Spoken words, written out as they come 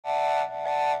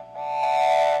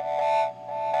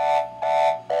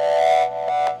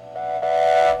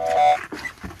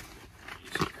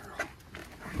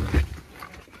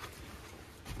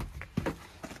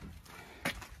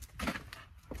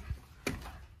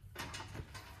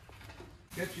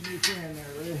Got your new friend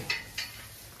there, Ray.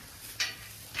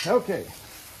 Okay,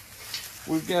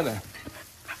 we've got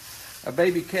a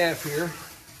baby calf here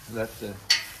that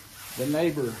the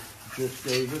neighbor just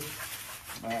gave us.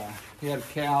 He had a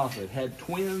cow that had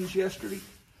twins yesterday,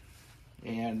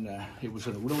 and it was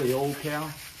a really old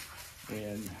cow,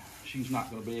 and she's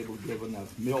not going to be able to give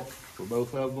enough milk for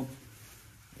both of them.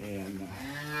 And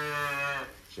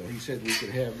so he said we could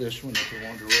have this one if we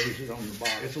wanted to raise it on the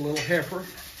bottom. It's a little heifer,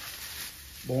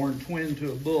 born twin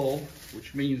to a bull,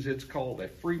 which means it's called a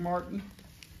Freemartin.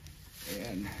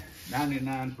 And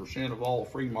 99% of all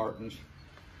Freemartins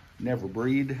never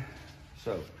breed.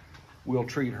 So we'll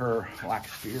treat her like a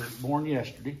steer born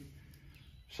yesterday.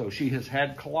 So she has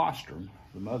had colostrum.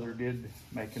 The mother did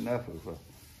make enough of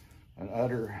an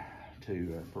udder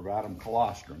to provide them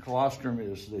colostrum. Colostrum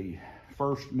is the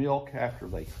first milk after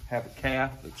they have a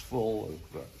calf that's full of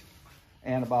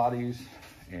antibodies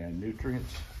and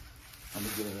nutrients. Let me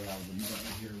get it out of the mud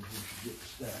here before she gets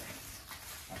stacked.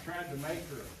 I tried to make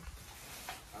her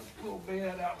a little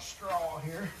bed out of straw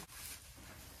here.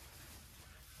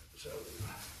 So,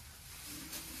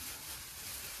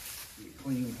 be a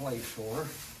clean place for her.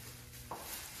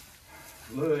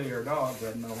 Louie, her dog,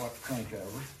 doesn't know what to think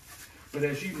of her. But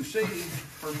as you can see,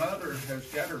 her mother has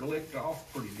got her licked off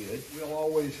pretty good. We'll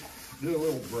always do a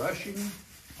little brushing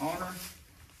on her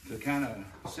to kind of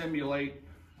simulate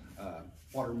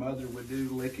what her mother would do,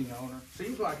 licking on her.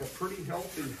 Seems like a pretty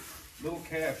healthy little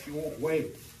calf. She won't weigh,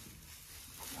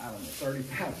 I don't know,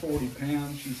 35, 40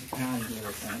 pounds. She's a tiny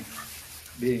little thing,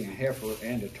 being a heifer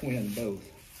and a twin both.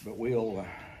 But we'll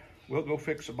go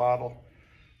fix a bottle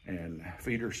and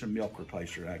feed her some milk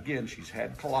replacer. Again, she's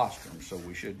had colostrum, so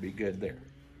we should be good there.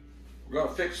 We're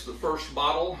gonna fix the first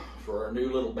bottle for our new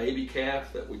little baby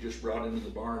calf that we just brought into the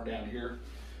barn down here.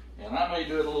 And I may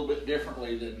do it a little bit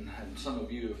differently than some of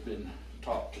you have been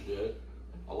taught to do it.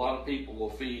 A lot of people will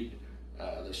feed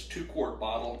this 2-quart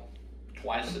bottle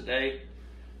twice a day,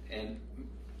 and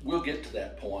we'll get to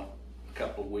that point a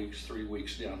couple of weeks, 3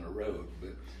 weeks down the road.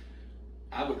 But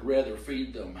I would rather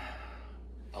feed them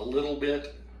a little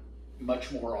bit,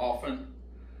 much more often.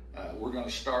 We're going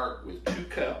to start with 2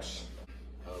 cups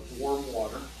of warm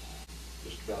water,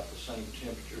 just about the same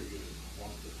temperature you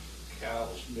want the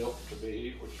cow's milk to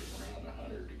be, which is around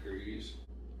 100 degrees.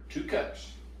 2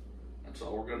 cups. That's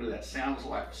all we're going to do. That sounds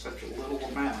like such a little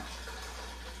amount,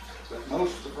 but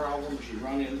most of the problems you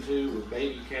run into with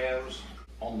baby calves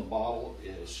on the bottle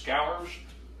is scours,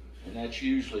 and that's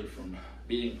usually from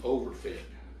being overfed.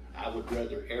 I would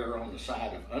rather err on the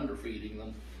side of underfeeding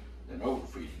them than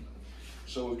overfeeding them.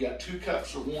 So we've got 2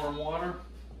 cups of warm water.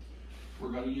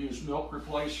 We're going to use milk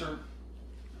replacer,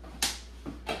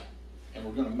 and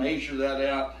we're going to measure that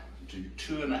out to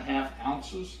 2.5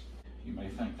 ounces. You may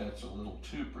think that's a little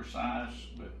too precise,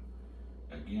 but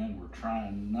again, we're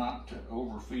trying not to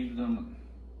overfeed them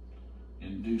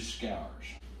and induce scours.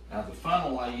 Now the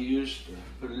funnel I use to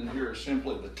put in here is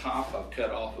simply the top I've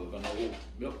cut off of an old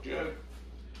milk jug.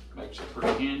 Makes it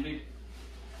pretty handy,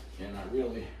 and I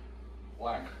really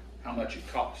like how much it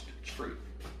costs. It's free.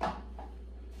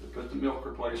 So put the milk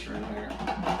replacer in there.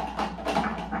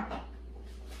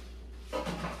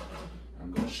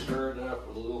 I'm going to stir it up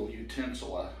with a little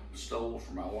utensil I stole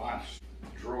from my wife's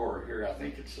drawer here. I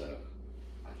think it's a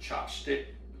chopstick,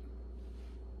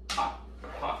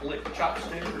 hot lick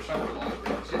chopstick or something like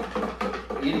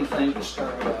that. Anything to stir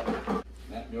it up.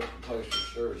 That milk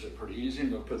replacer stirs it pretty easy. I'm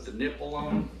going to put the nipple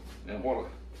on. And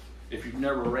if you've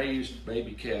never raised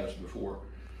baby calves before,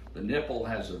 the nipple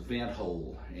has a vent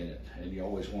hole in it, and you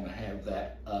always want to have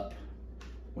that up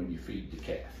when you feed the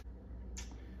calf.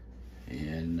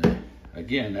 And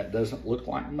again, that doesn't look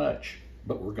like much,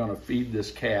 but we're going to feed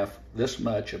this calf this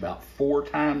much about 4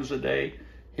 times a day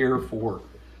here for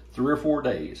 3 or 4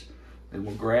 days. And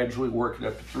we'll gradually work it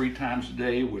up to 3 times a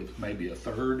day with maybe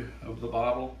 1/3 of the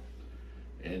bottle.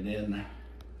 And then,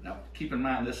 now keep in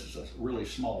mind, this is a really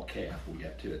small calf we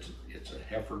got too. It's a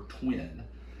heifer twin,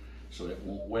 so it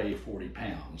won't weigh 40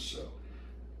 pounds. So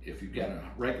if you've got a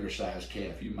regular sized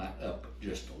calf, you might up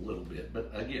just a little bit.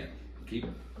 But again, keep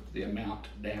the amount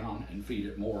down and feed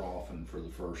it more often for the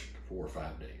first 4 or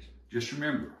 5 days. Just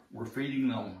remember, we're feeding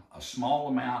them a small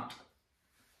amount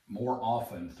more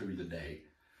often through the day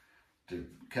to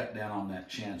cut down on that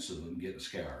chance of them getting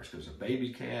scours. Because a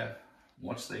baby calf,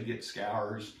 once they get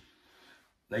scours,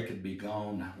 they could be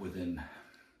gone within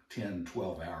 10,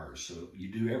 12 hours. So you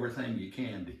do everything you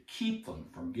can to keep them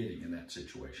from getting in that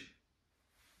situation.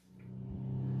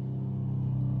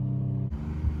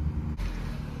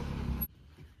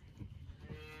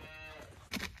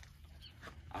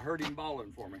 I heard him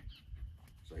bawling for me,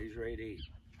 so he's ready to eat,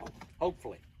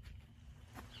 hopefully.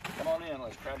 Come on in,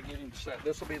 let's try to get him to suck.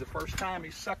 This will be the first time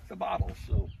he's sucked the bottle,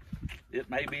 so it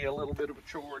may be a little bit of a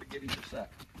chore to get him to suck.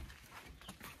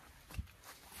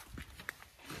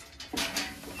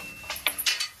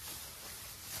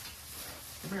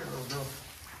 Come here, little girl.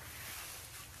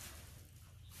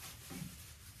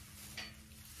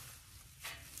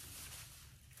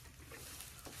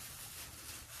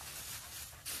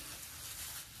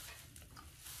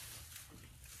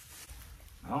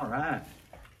 All right.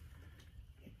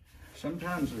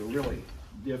 Sometimes they're really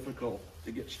difficult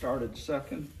to get started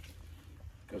sucking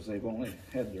because they've only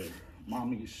had their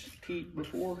mommy's teat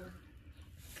before.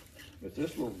 But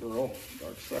this little girl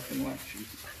starts sucking like she's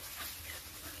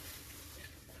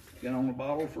been on the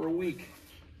bottle for a week.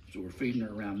 So we're feeding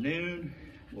her around noon.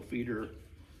 We'll feed her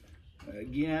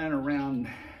again around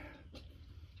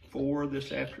 4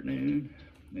 this afternoon,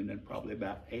 and then probably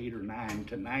about 8 or 9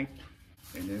 tonight.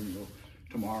 And then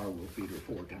tomorrow we'll feed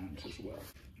her 4 times as well.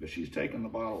 But she's taking the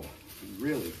bottle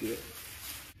really good.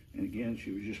 And again, she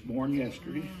was just born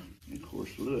yesterday. And of course,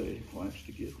 Louis wants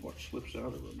to get what slips out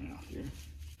of her mouth here.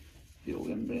 He'll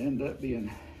end up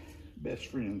being best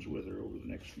friends with her over the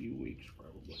next few weeks,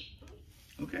 probably.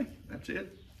 Okay, that's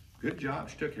it. Good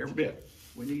job, she took every bit.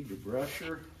 We need to brush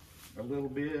her a little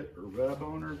bit or rub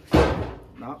on her,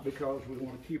 not because we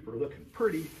want to keep her looking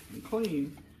pretty and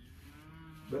clean,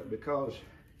 but because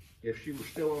if she were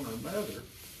still on her mother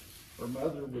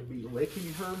would be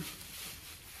licking her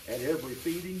at every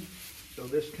feeding. So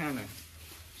this kind of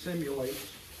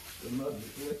simulates the mother's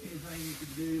licking thing you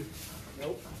could do.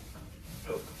 Nope.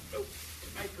 Nope. Nope.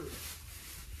 Make her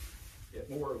get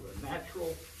more of a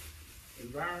natural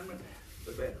environment,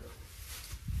 the better.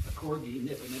 A corgi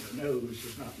nipping in her nose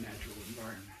is not a natural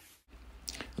environment.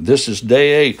 This is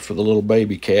day 8 for the little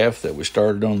baby calf that we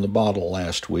started on the bottle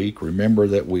last week. Remember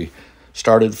that we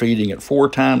started feeding it 4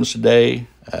 times a day,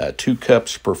 2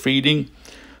 cups per feeding.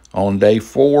 On day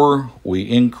 4, we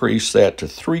increased that to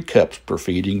 3 cups per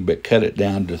feeding, but cut it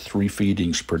down to 3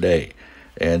 feedings per day.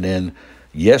 And then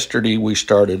yesterday, we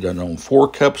started on 4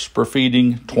 cups per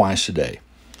feeding, twice a day.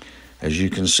 As you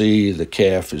can see, the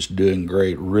calf is doing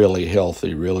great, really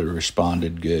healthy, really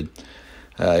responded good.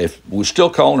 If we're still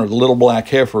calling her the Little Black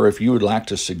Heifer, if you would like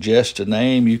to suggest a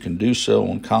name, you can do so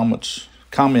in comments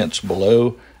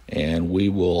below, and we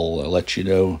will let you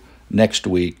know next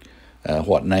week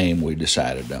what name we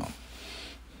decided on.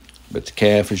 But the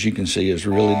calf, as you can see, is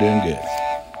really doing good.